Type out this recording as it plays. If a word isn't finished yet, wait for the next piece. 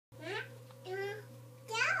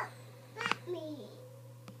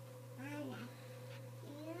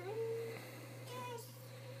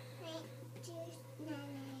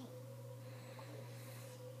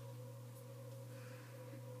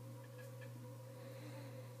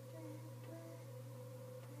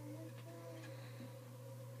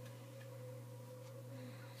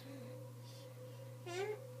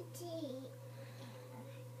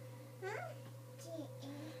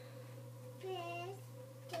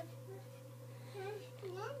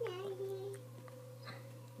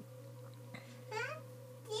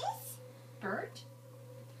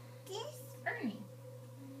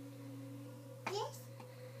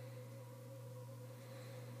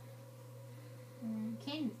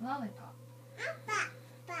candy lollipop.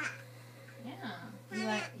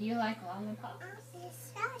 Yeah. You like lollipops?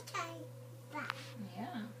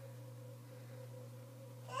 Yeah.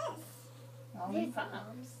 Lollipops.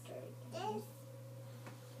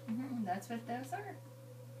 That's what those are.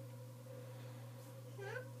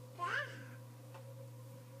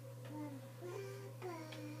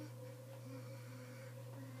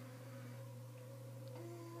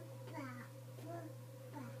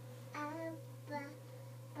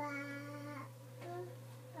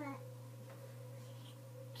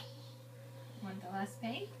 Want the last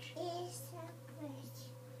page?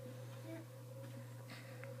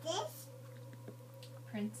 This.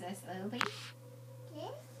 Princess Lily This.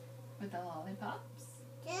 with the lollipops.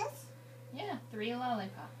 This. Yeah, 3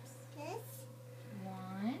 lollipops. This.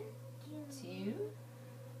 1, 2,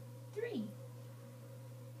 3.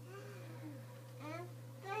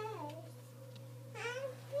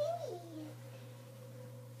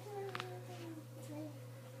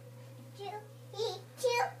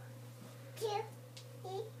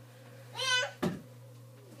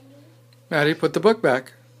 Maddie, put the book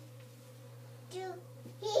back.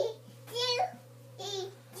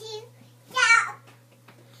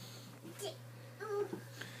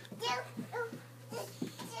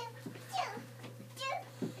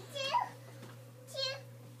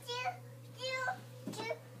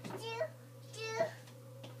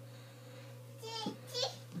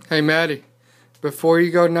 Hey, Maddie, before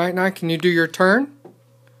you go night-night, can you do your turn?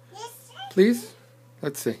 Please?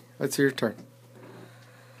 Let's see. Let's see your turn.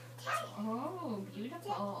 Oh,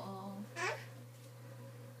 beautiful.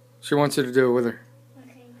 She wants you to do it with her.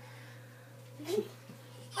 Okay.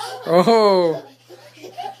 Oh!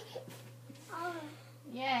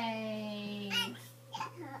 Yay.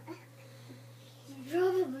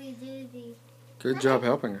 Probably do these. Good job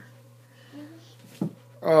helping her.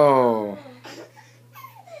 Oh.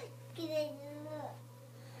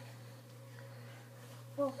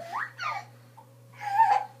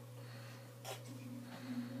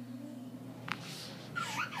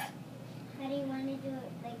 How do you want to do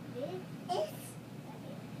it like this?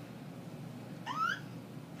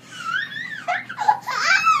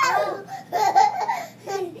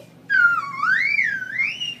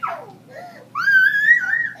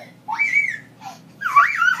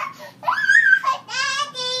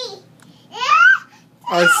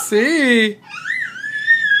 I see.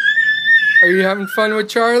 Are you having fun with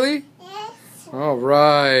Charlie? Yes. All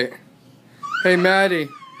right. Hey, Madeline,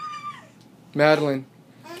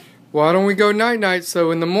 why don't we go night-night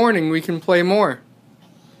so in the morning we can play more?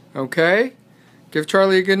 Okay? Give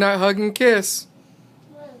Charlie a good night hug and kiss.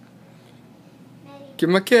 Give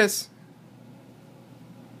him a kiss.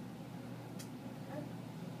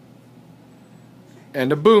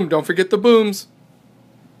 And a boom. Don't forget the booms.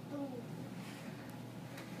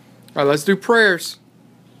 All right, let's do prayers.